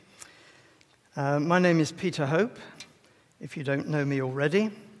My name is Peter Hope, if you don't know me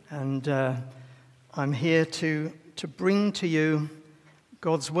already, and I'm here to bring to you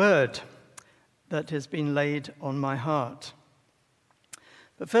God's Word that has been laid on my heart.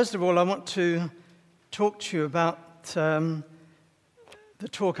 But first of all, I want to talk to you about the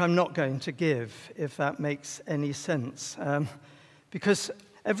talk I'm not going to give, if that makes any sense. Because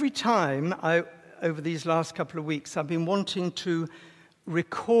every time over these last couple of weeks, I've been wanting to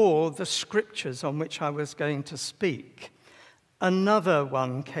recall the scriptures on which I was going to speak. Another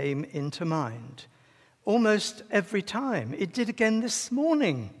one came into mind almost every time. It did again this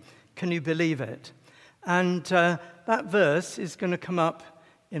morning. Can you believe it? And that verse is going to come up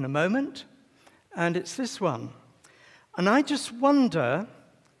in a moment, and it's this one. And I just wonder,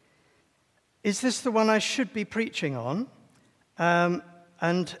 is this the one I should be preaching on?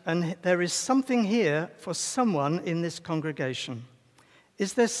 And there is something here for someone in this congregation.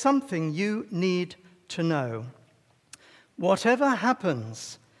 Is there something you need to know? Whatever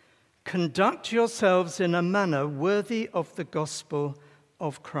happens, conduct yourselves in a manner worthy of the gospel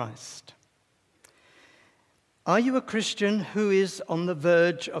of Christ. Are you a Christian who is on the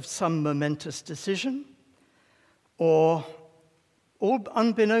verge of some momentous decision? Or, all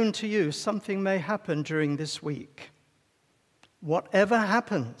unbeknown to you, something may happen during this week. Whatever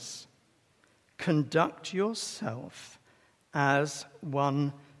happens, conduct yourself as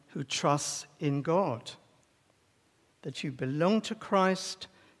one who trusts in God, that you belong to Christ,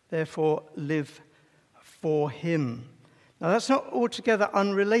 therefore live for him. Now, that's not altogether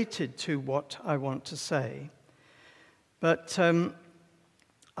unrelated to what I want to say, but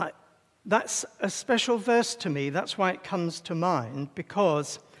that's a special verse to me. That's why it comes to mind,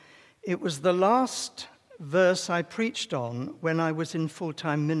 because it was the last verse I preached on when I was in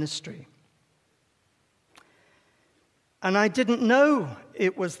full-time ministry. And I didn't know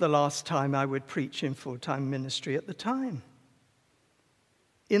it was the last time I would preach in full-time ministry at the time.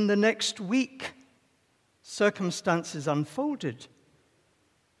 In the next week, circumstances unfolded.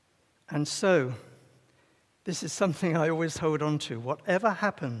 And so, this is something I always hold on to. Whatever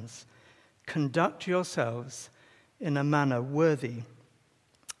happens, conduct yourselves in a manner worthy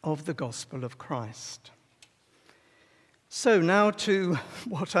of the gospel of Christ. So now to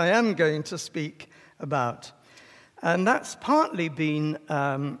what I am going to speak about. And that's partly been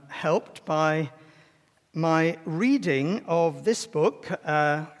helped by my reading of this book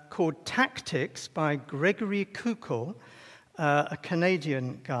called Tactics by Gregory Koukl, a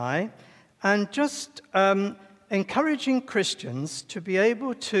Canadian guy, and just encouraging Christians to be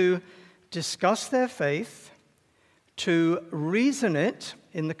able to discuss their faith, to reason it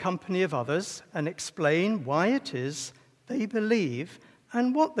in the company of others, and explain why it is they believe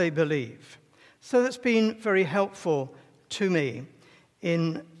and what they believe. So that's been very helpful to me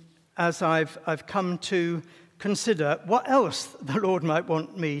as I've come to consider what else the Lord might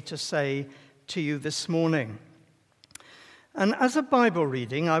want me to say to you this morning. And as a Bible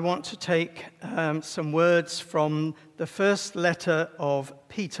reading, I want to take some words from the first letter of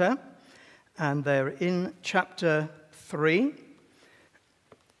Peter, and they're in chapter 3.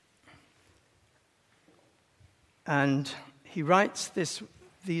 And he writes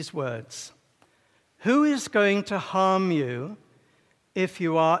these words. Who is going to harm you if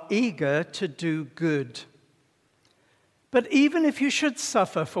you are eager to do good? But even if you should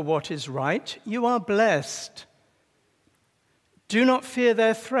suffer for what is right, you are blessed. Do not fear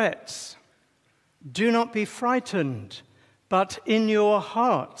their threats. Do not be frightened, but in your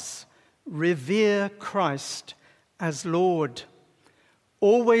hearts revere Christ as Lord.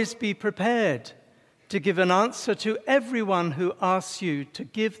 Always be prepared to give an answer to everyone who asks you to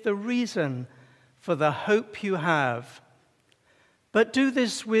give the reason for the hope you have. But do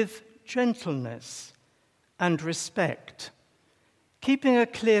this with gentleness and respect, keeping a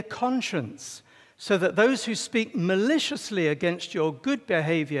clear conscience, so that those who speak maliciously against your good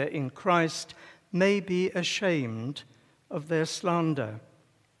behavior in Christ may be ashamed of their slander.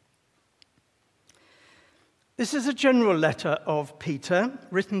 This is a general letter of Peter,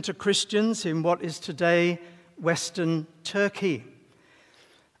 written to Christians in what is today Western Turkey.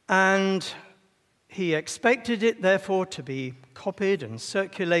 And he expected it, therefore, to be copied and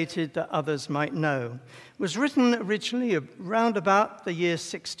circulated that others might know. It was written originally around about the year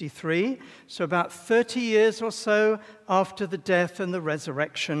 63, so about 30 years or so after the death and the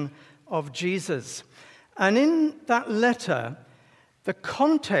resurrection of Jesus. And in that letter, the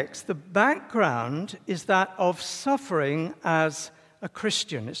context, the background, is that of suffering as a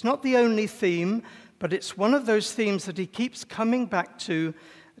Christian. It's not the only theme, but it's one of those themes that he keeps coming back to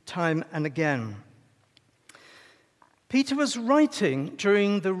time and again. Peter was writing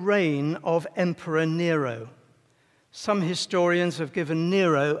during the reign of Emperor Nero. Some historians have given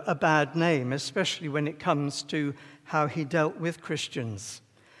Nero a bad name, especially when it comes to how he dealt with Christians.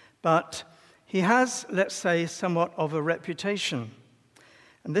 But he has, let's say, somewhat of a reputation.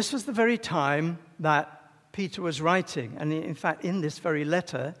 And this was the very time that Peter was writing. And in fact, in this very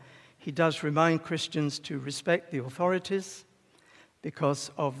letter, he does remind Christians to respect the authorities because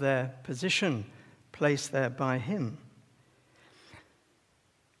of their position placed there by him.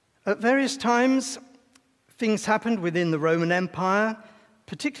 At various times, things happened within the Roman Empire,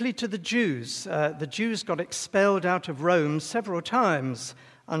 particularly to the Jews. The Jews got expelled out of Rome several times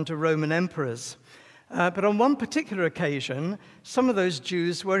under Roman emperors. But on one particular occasion, some of those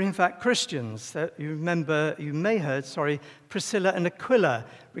Jews were in fact Christians. You may have heard, Priscilla and Aquila,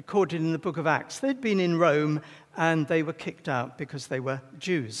 recorded in the book of Acts. They'd been in Rome and they were kicked out because they were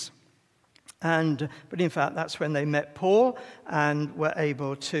Jews. But in fact, that's when they met Paul and were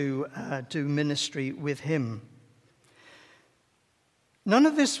able to do ministry with him. None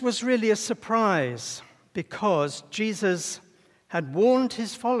of this was really a surprise because Jesus had warned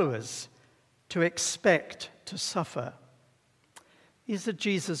his followers to expect to suffer. These are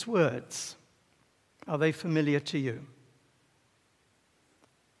Jesus' words. Are they familiar to you?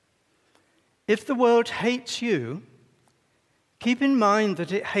 If the world hates you, keep in mind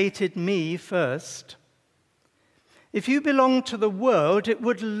that it hated me first. If you belonged to the world, it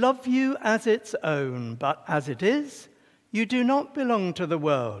would love you as its own. But as it is, you do not belong to the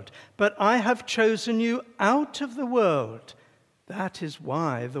world. But I have chosen you out of the world. That is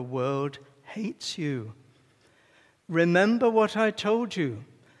why the world hates you. Remember what I told you.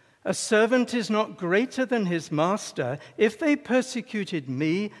 A servant is not greater than his master. If they persecuted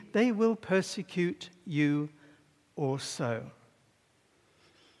me, they will persecute you also.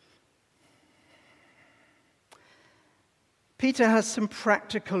 Peter has some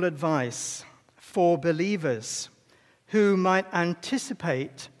practical advice for believers who might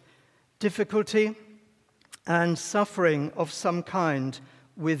anticipate difficulty and suffering of some kind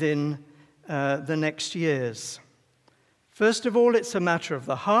within the next years. First of all, it's a matter of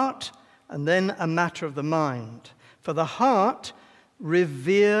the heart, and then a matter of the mind. For the heart,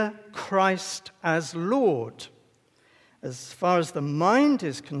 revere Christ as Lord. As far as the mind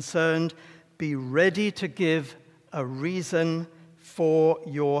is concerned, be ready to give a reason for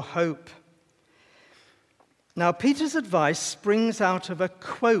your hope. Now, Peter's advice springs out of a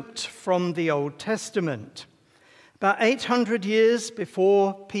quote from the Old Testament. About 800 years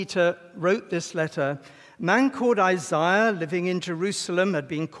before Peter wrote this letter, a man called Isaiah, living in Jerusalem, had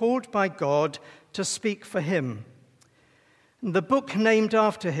been called by God to speak for him. The book named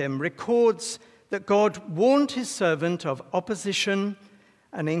after him records that God warned his servant of opposition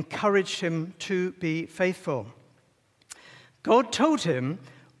and encouraged him to be faithful. God told him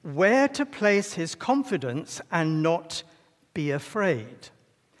where to place his confidence and not be afraid.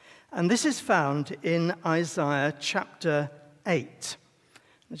 And this is found in Isaiah chapter 8.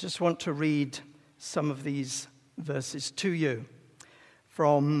 I just want to read some of these verses to you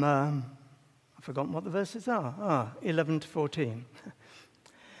from, I've forgotten what the verses are. 11 to 14.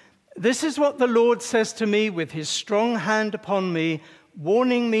 This is what the Lord says to me with his strong hand upon me,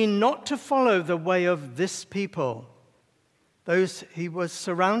 warning me not to follow the way of this people, those he was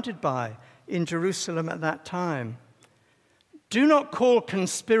surrounded by in Jerusalem at that time. Do not call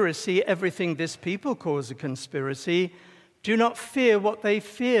conspiracy everything this people calls a conspiracy. Do not fear what they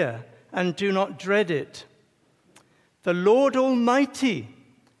fear, and do not dread it. The Lord Almighty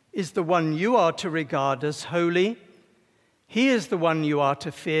is the one you are to regard as holy. He is the one you are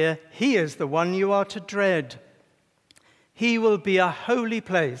to fear. He is the one you are to dread. He will be a holy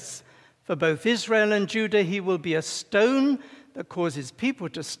place. For both Israel and Judah, he will be a stone that causes people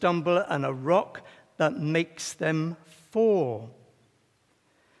to stumble and a rock that makes them fall.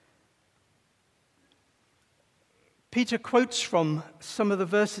 Peter quotes from some of the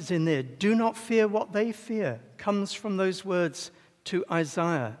verses in there. Do not fear what they fear comes from those words to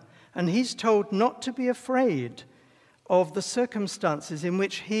Isaiah. And he's told not to be afraid of the circumstances in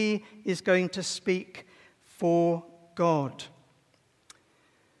which he is going to speak for God.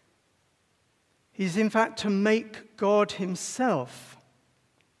 He's in fact to make God himself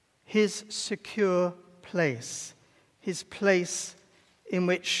his secure place, his place in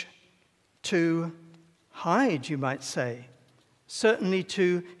which to hide, you might say. Certainly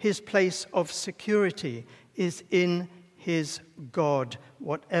to his place of security is in his God,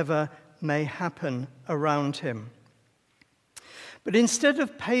 whatever may happen around him. But instead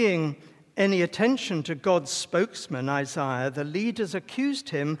of paying any attention to God's spokesman, Isaiah, the leaders accused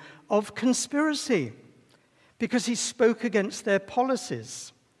him of conspiracy because he spoke against their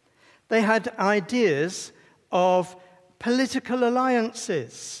policies. They had ideas of political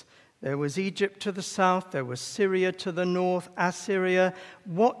alliances. There was Egypt to the south, there was Syria to the north, Assyria.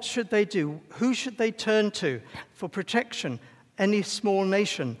 What should they do? Who should they turn to for protection? Any small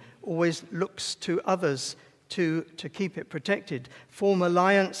nation always looks to others to keep it protected, form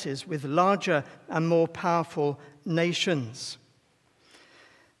alliances with larger and more powerful nations.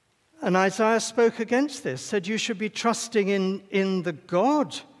 And Isaiah spoke against this, said you should be trusting in the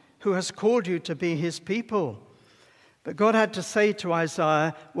God who has called you to be his people. But God had to say to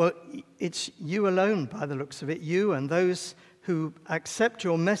Isaiah, well, it's you alone by the looks of it, you and those who accept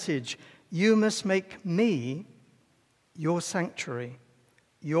your message. You must make me your sanctuary,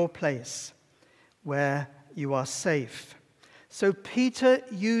 your place where you are safe. So Peter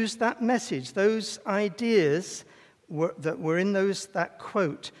used that message, those ideas that were in that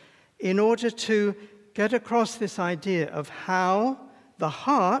quote, in order to get across this idea of how the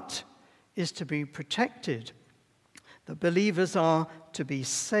heart is to be protected. The believers are to be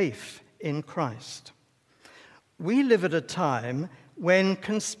safe in Christ. We live at a time when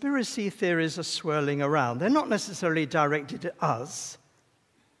conspiracy theories are swirling around. They're not necessarily directed at us,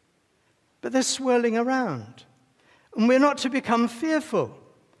 but they're swirling around. And we're not to become fearful.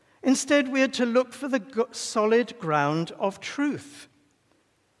 Instead, we're to look for the solid ground of truth.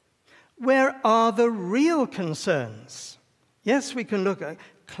 Where are the real concerns? Yes, we can look at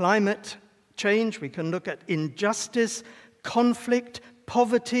climate change, we can look at injustice, conflict,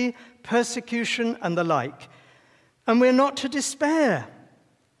 poverty, persecution, and the like. And we're not to despair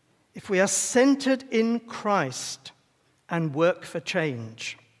if we are centered in Christ and work for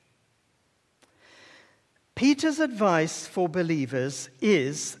change. Peter's advice for believers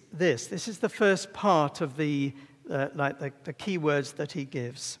is this. This is the first part of the key words that he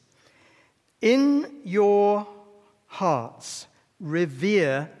gives. In your hearts,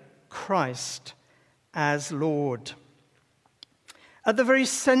 revere Christ as Lord. At the very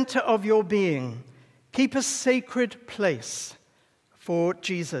center of your being, keep a sacred place for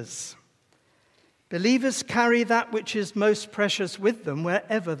Jesus. Believers carry that which is most precious with them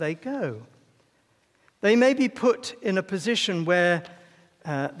wherever they go. They may be put in a position where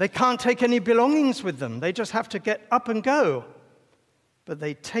they can't take any belongings with them. They just have to get up and go. But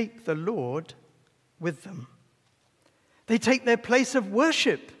they take the Lord with them. They take their place of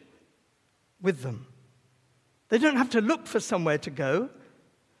worship with them. They don't have to look for somewhere to go.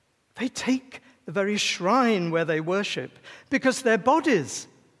 They take the very shrine where they worship, because their bodies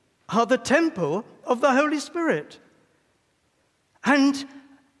are the temple of the Holy Spirit. And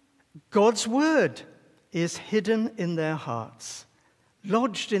God's word is hidden in their hearts,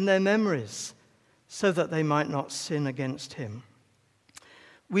 lodged in their memories, so that they might not sin against him.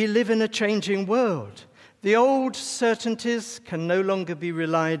 We live in a changing world. The old certainties can no longer be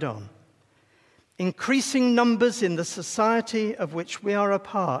relied on. Increasing numbers in the society of which we are a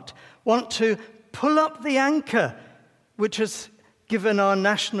part want to pull up the anchor which has given our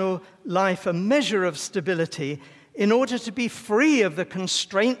national life a measure of stability in order to be free of the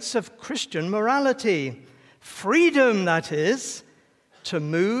constraints of Christian morality. Freedom, that is, to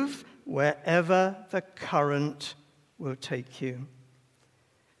move wherever the current will take you.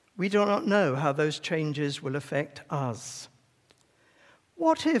 We do not know how those changes will affect us.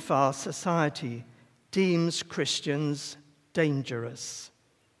 What if our society deems Christians dangerous,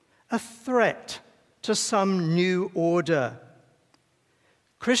 a threat to some new order?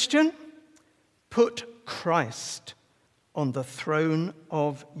 Christian, put Christ on the throne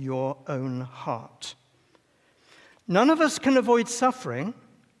of your own heart. None of us can avoid suffering,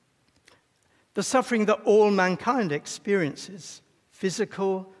 the suffering that all mankind experiences: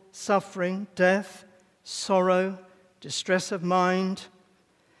 physical suffering, death, sorrow, distress of mind.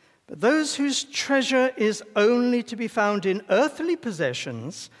 But those whose treasure is only to be found in earthly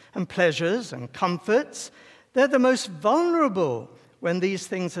possessions and pleasures and comforts, they're the most vulnerable when these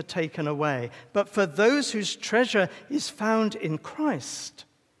things are taken away. But for those whose treasure is found in Christ,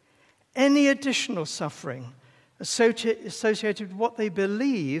 any additional suffering associated with what they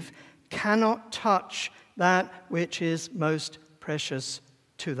believe cannot touch that which is most precious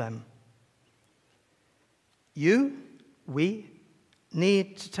to them. We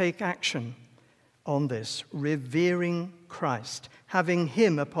need to take action on this. Revering Christ, having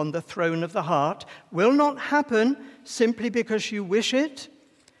him upon the throne of the heart, will not happen simply because you wish it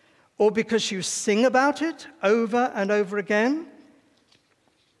or because you sing about it over and over again.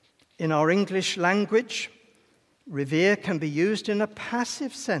 In our English language, revere can be used in a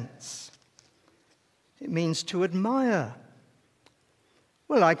passive sense. It means to admire.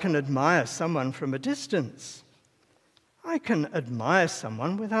 Well, I can admire someone from a distance. I can admire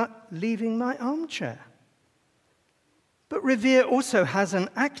someone without leaving my armchair. But revere also has an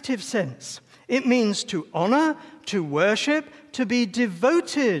active sense. It means to honor, to worship, to be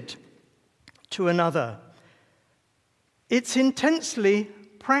devoted to another. It's intensely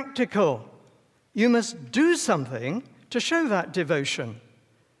practical. You must do something to show that devotion.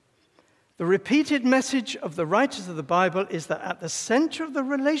 The repeated message of the writers of the Bible is that at the center of the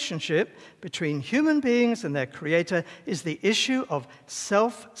relationship between human beings and their Creator is the issue of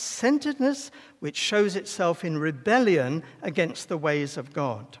self-centeredness, which shows itself in rebellion against the ways of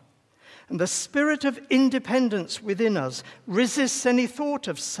God. And the spirit of independence within us resists any thought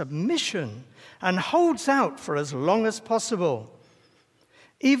of submission and holds out for as long as possible.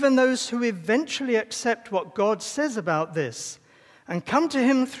 Even those who eventually accept what God says about this and come to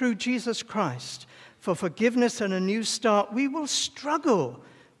him through Jesus Christ for forgiveness and a new start, we will struggle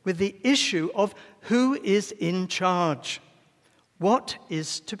with the issue of who is in charge. What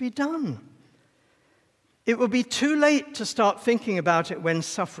is to be done? It will be too late to start thinking about it when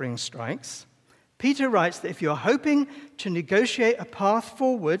suffering strikes. Peter writes that if you're hoping to negotiate a path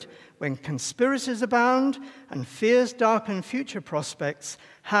forward when conspiracies abound and fears darken future prospects,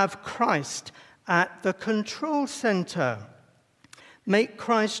 have Christ at the control center. Make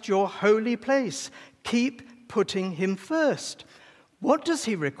Christ your holy place. Keep putting him first. What does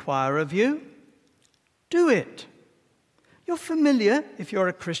he require of you? Do it. You're familiar, if you're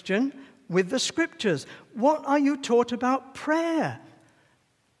a Christian, with the scriptures. What are you taught about prayer?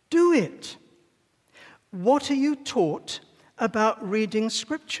 Do it. What are you taught about reading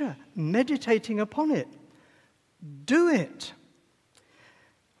scripture, meditating upon it? Do it.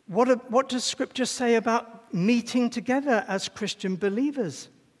 What does scripture say about meeting together as Christian believers?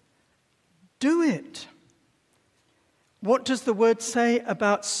 Do it. What does the word say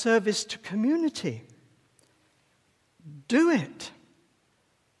about service to community? Do it.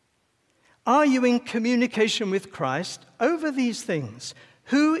 Are you in communication with Christ over these things?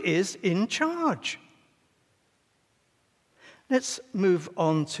 Who is in charge? Let's move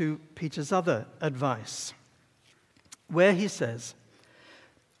on to Peter's other advice, where he says,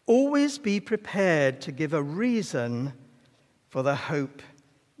 always be prepared to give a reason for the hope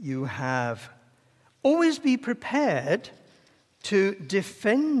you have. Always be prepared to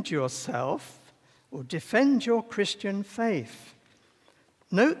defend yourself or defend your Christian faith.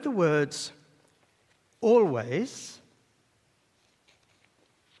 Note the words, always.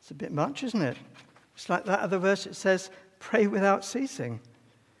 It's a bit much, isn't it? It's like that other verse, it says, pray without ceasing.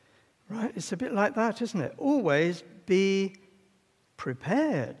 Right? It's a bit like that, isn't it? Always be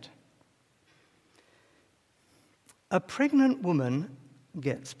prepared. A pregnant woman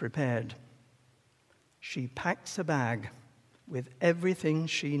gets prepared. She packs a bag with everything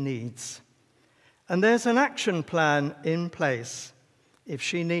she needs. And there's an action plan in place if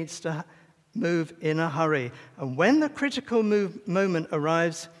she needs to move in a hurry. And when the critical moment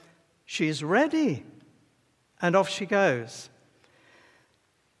arrives, she's ready. And off she goes.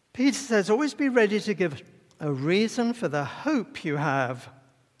 Peter says, always be ready to give a reason for the hope you have.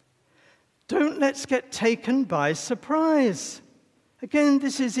 Don't let's get taken by surprise. Again,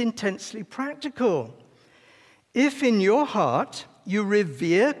 this is intensely practical. If in your heart you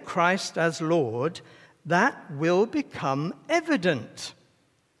revere Christ as Lord, that will become evident.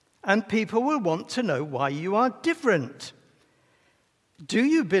 And people will want to know why you are different. Do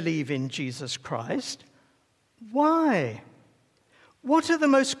you believe in Jesus Christ? Why? What are the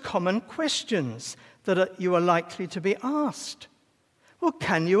most common questions that you are likely to be asked? Well,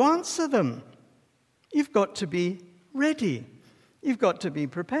 can you answer them? You've got to be ready. You've got to be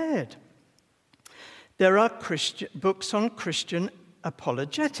prepared. There are books on Christian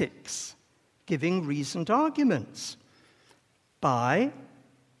apologetics, giving reasoned arguments. Buy,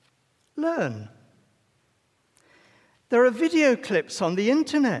 learn. There are video clips on the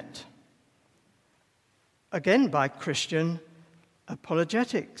internet, again by Christian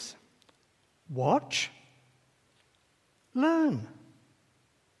apologetics. Watch, learn.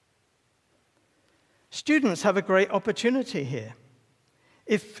 Students have a great opportunity here.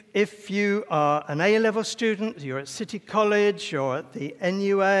 If you are an A-level student, you're at City College, you're at the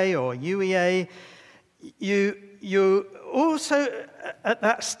NUA or UEA, you also at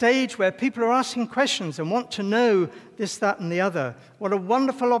that stage where people are asking questions and want to know this, that, and the other. What a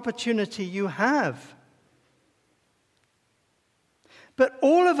wonderful opportunity you have. But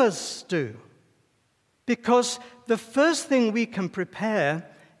all of us do, because the first thing we can prepare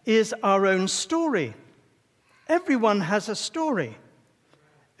is our own story. Everyone has a story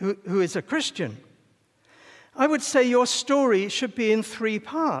who is a Christian. I would say your story should be in 3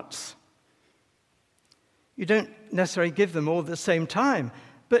 parts. You don't necessarily give them all at the same time,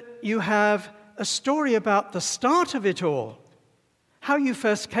 but you have a story about the start of it all, how you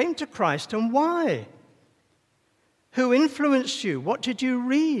first came to Christ and why. Who influenced you? What did you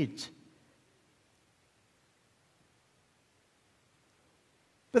read?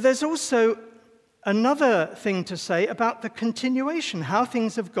 But there's also another thing to say about the continuation, how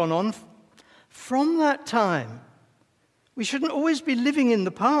things have gone on from that time. We shouldn't always be living in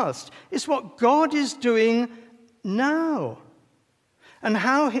the past. It's what God is doing now, and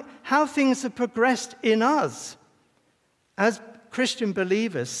how things have progressed in us as Christian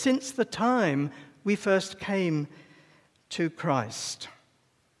believers since the time we first came to Christ.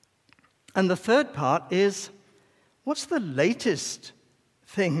 And the third part is, what's the latest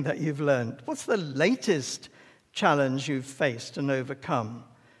thing that you've learned? What's the latest challenge you've faced and overcome?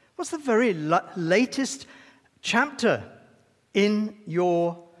 What's the very latest chapter in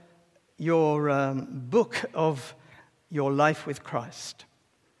your book of your life with Christ?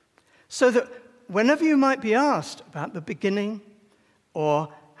 So that whenever you might be asked about the beginning or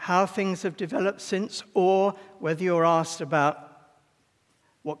how things have developed since, or whether you're asked about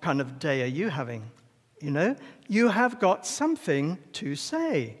what kind of day are you having, you have got something to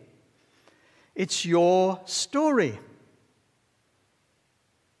say. It's your story,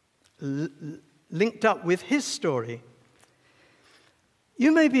 linked up with his story.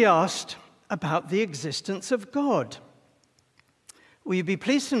 You may be asked about the existence of God. Will you be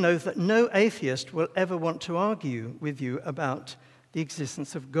pleased to know that no atheist will ever want to argue with you about the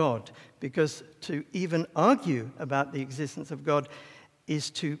existence of God, because to even argue about the existence of God is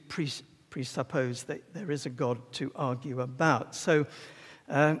to presuppose that there is a God to argue about. So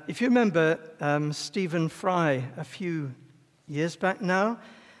if you remember Stephen Fry a few years back now,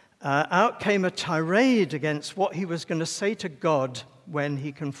 out came a tirade against what he was going to say to God when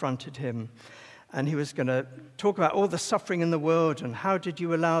he confronted him. And he was going to talk about all the suffering in the world and how did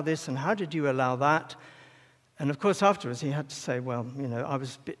you allow this and how did you allow that. And of course, afterwards, he had to say, well, I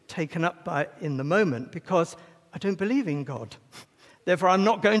was a bit taken up by it in the moment because I don't believe in God. Therefore, I'm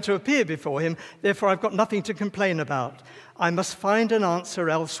not going to appear before him. Therefore, I've got nothing to complain about. I must find an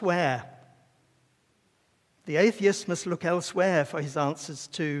answer elsewhere. The atheist must look elsewhere for his answers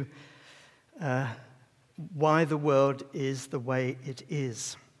to why the world is the way it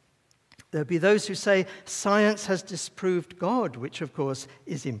is. There'll be those who say science has disproved God, which, of course,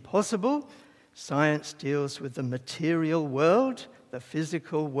 is impossible. Science deals with the material world, the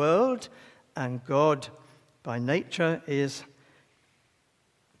physical world, and God, by nature, is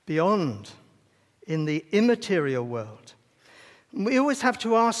beyond, in the immaterial world. We always have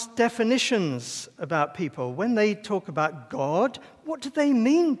to ask definitions about people. When they talk about God, what do they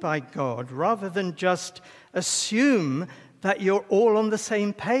mean by God, rather than just assume that you're all on the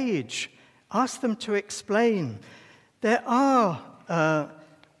same page? Ask them to explain. There are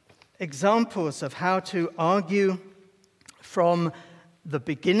examples of how to argue from the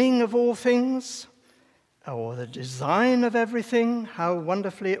beginning of all things, or the design of everything, how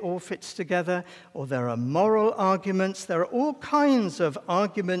wonderfully it all fits together, or there are moral arguments. There are all kinds of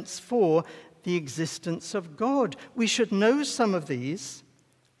arguments for the existence of God. We should know some of these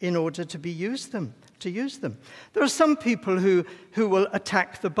in order to use them. There are some people who will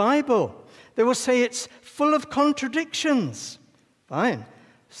attack the Bible. They will say it's full of contradictions. Fine.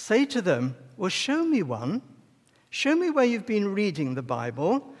 Say to them, well, show me one. Show me where you've been reading the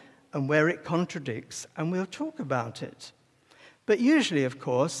Bible and where it contradicts, and we'll talk about it. But usually, of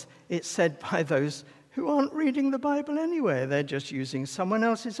course, it's said by those who aren't reading the Bible anyway. They're just using someone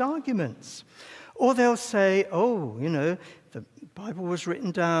else's arguments. Or they'll say, the Bible was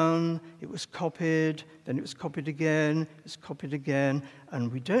written down, it was copied, then it was copied again, it was copied again,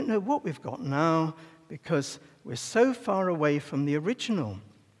 and we don't know what we've got now because we're so far away from the original.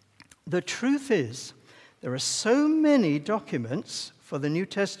 The truth is, there are so many documents for the New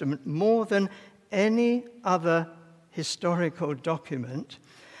Testament, more than any other historical document.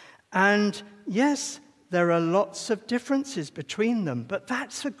 And yes, there are lots of differences between them, but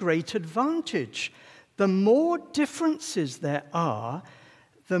that's a great advantage. The more differences there are,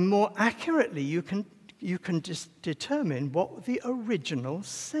 the more accurately you can determine what the original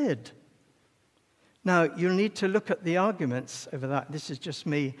said. Now, you'll need to look at the arguments over that. This is just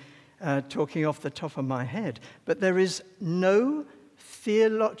me talking off the top of my head. But there is no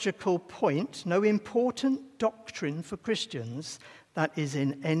theological point, no important doctrine for Christians that is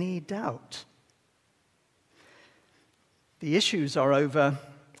in any doubt. The issues are over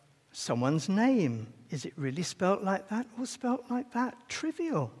someone's name. Is it really spelt like that or spelt like that?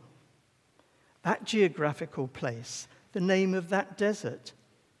 Trivial. That geographical place, the name of that desert,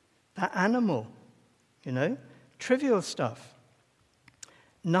 that animal, trivial stuff.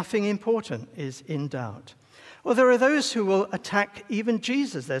 Nothing important is in doubt. Or there are those who will attack even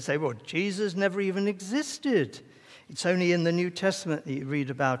Jesus. They say, well, Jesus never even existed. It's only in the New Testament that you read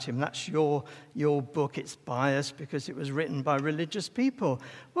about him. That's your book. It's biased because it was written by religious people.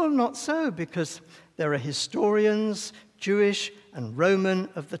 Well, not so, because there are historians, Jewish and Roman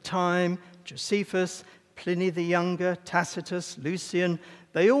of the time, Josephus, Pliny the Younger, Tacitus, Lucian.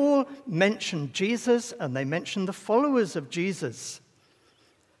 They all mention Jesus, and they mention the followers of Jesus.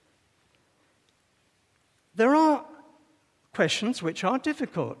 There are questions which are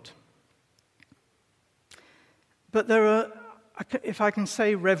difficult. But there are, if I can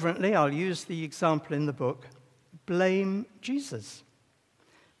say reverently, I'll use the example in the book, blame Jesus.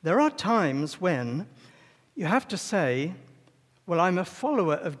 There are times when you have to say, well, I'm a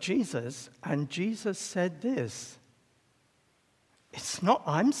follower of Jesus, and Jesus said this. It's not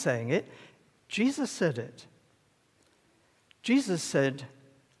I'm saying it, Jesus said it. Jesus said,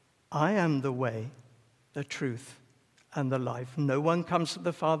 I am the way, the truth, and the life. No one comes to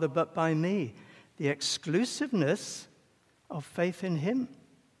the Father but by me. The exclusiveness of faith in him.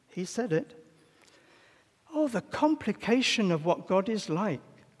 He said it. Oh, the complication of what God is like.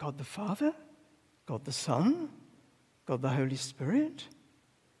 God the Father, God the Son, God the Holy Spirit.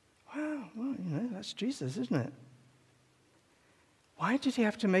 Wow, well, that's Jesus, isn't it? Why did he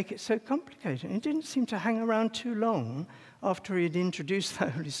have to make it so complicated? He didn't seem to hang around too long after he had introduced the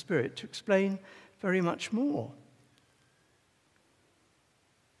Holy Spirit to explain very much more.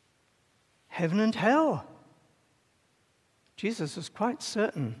 Heaven and hell. Jesus was quite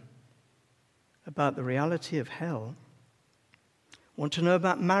certain about the reality of hell. Want to know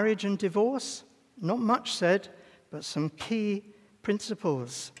about marriage and divorce? Not much said, but some key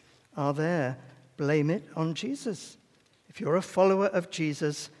principles are there. Blame it on Jesus. If you're a follower of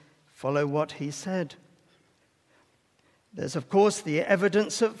Jesus, follow what he said. There's, of course, the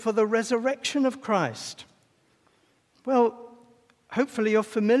evidence for the resurrection of Christ. Well, hopefully you're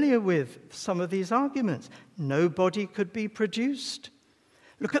familiar with some of these arguments. No body could be produced.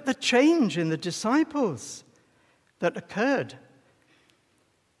 Look at the change in the disciples that occurred.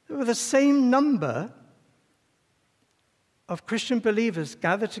 There were the same number of Christian believers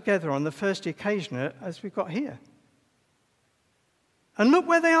gathered together on the first occasion as we've got here. And look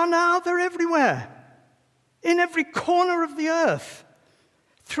where they are now. They're everywhere. In every corner of the earth.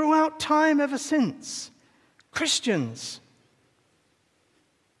 Throughout time ever since. Christians.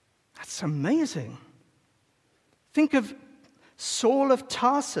 That's amazing. Think of Saul of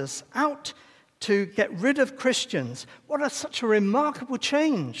Tarsus out to get rid of Christians. Such a remarkable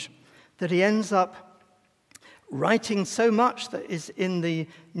change that he ends up writing so much that is in the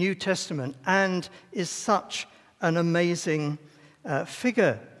New Testament and is such an amazing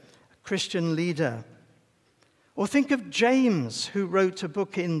figure, a Christian leader. Or think of James, who wrote a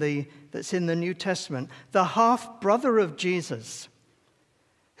book that's in the New Testament, the half-brother of Jesus,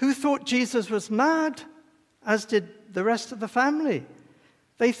 who thought Jesus was mad, as did the rest of the family.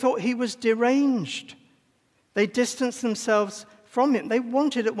 They thought he was deranged. They distanced themselves from him. They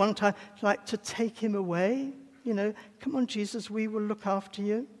wanted at one time to take him away. Come on, Jesus, we will look after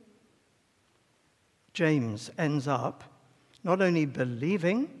you. James ends up not only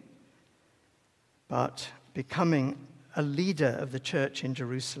believing, but becoming a leader of the church in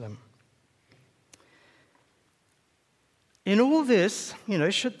Jerusalem. In all this,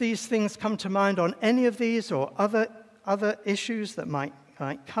 should these things come to mind on any of these or other issues that might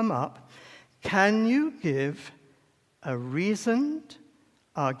come up, can you give a reasoned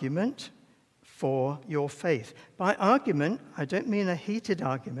argument for your faith? By argument, I don't mean a heated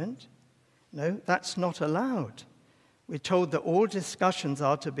argument. No, that's not allowed. We're told that all discussions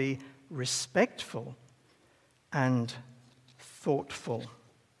are to be respectful and thoughtful.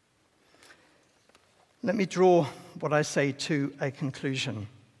 Let me draw what I say to a conclusion.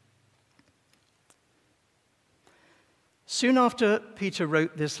 Soon after Peter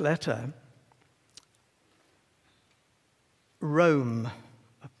wrote this letter, Rome,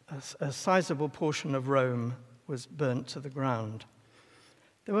 a sizable portion of Rome, was burnt to the ground.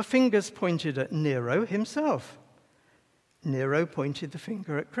 There were fingers pointed at Nero himself. Nero pointed the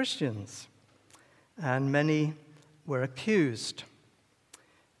finger at Christians, and many were accused.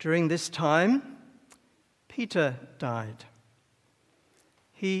 During this time, Peter died.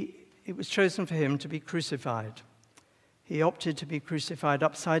 It was chosen for him to be crucified. He opted to be crucified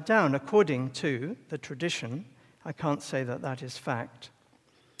upside down, according to the tradition. I can't say that is fact.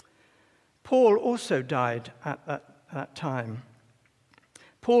 Paul also died at that time.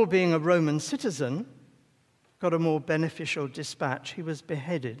 Paul, being a Roman citizen, got a more beneficial dispatch. He was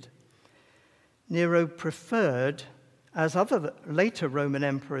beheaded. Nero preferred, as other later Roman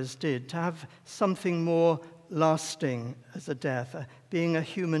emperors did, to have something more lasting as a death, being a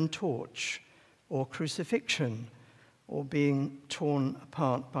human torch or crucifixion or being torn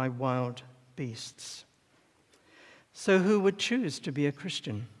apart by wild beasts. So who would choose to be a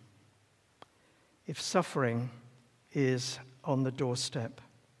Christian if suffering is on the doorstep?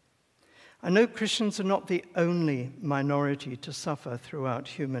 I know Christians are not the only minority to suffer throughout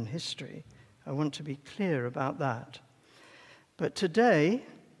human history. I want to be clear about that. But today,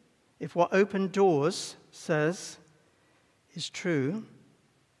 if what Open Doors says is true,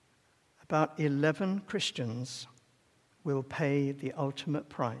 about 11 Christians will pay the ultimate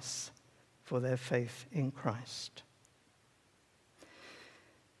price for their faith in Christ.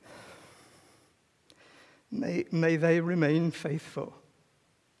 May they remain faithful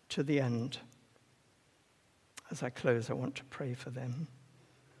to the end. As I close, I want to pray for them.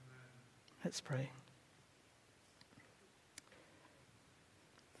 Let's pray.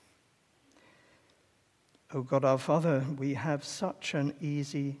 Oh God, our Father, we have such an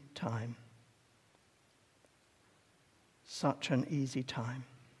easy time. Such an easy time.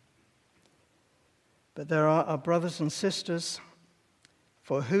 But there are our brothers and sisters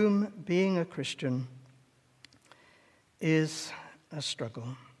for whom being a Christian is a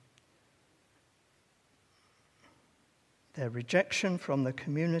struggle. Their rejection from the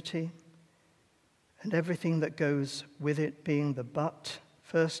community and everything that goes with it, being the butt,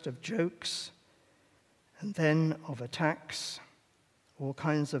 first of jokes and then of attacks, all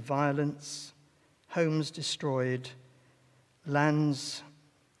kinds of violence, homes destroyed, lands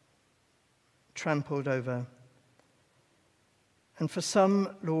trampled over. And for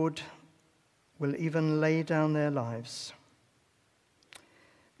some, Lord, will even lay down their lives.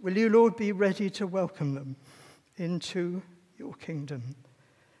 Will you, Lord, be ready to welcome them into your kingdom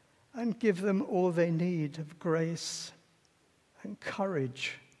and give them all they need of grace and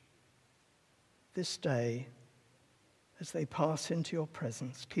courage this day as they pass into your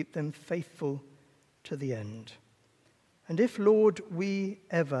presence. Keep them faithful to the end. And if, Lord, we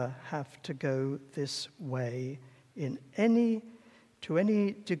ever have to go this way to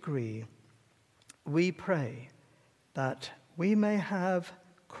any degree, we pray that we may have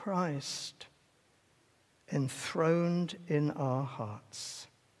Christ enthroned in our hearts,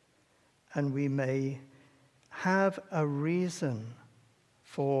 and we may have a reason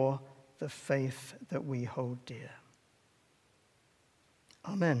for the faith that we hold dear.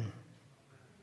 Amen.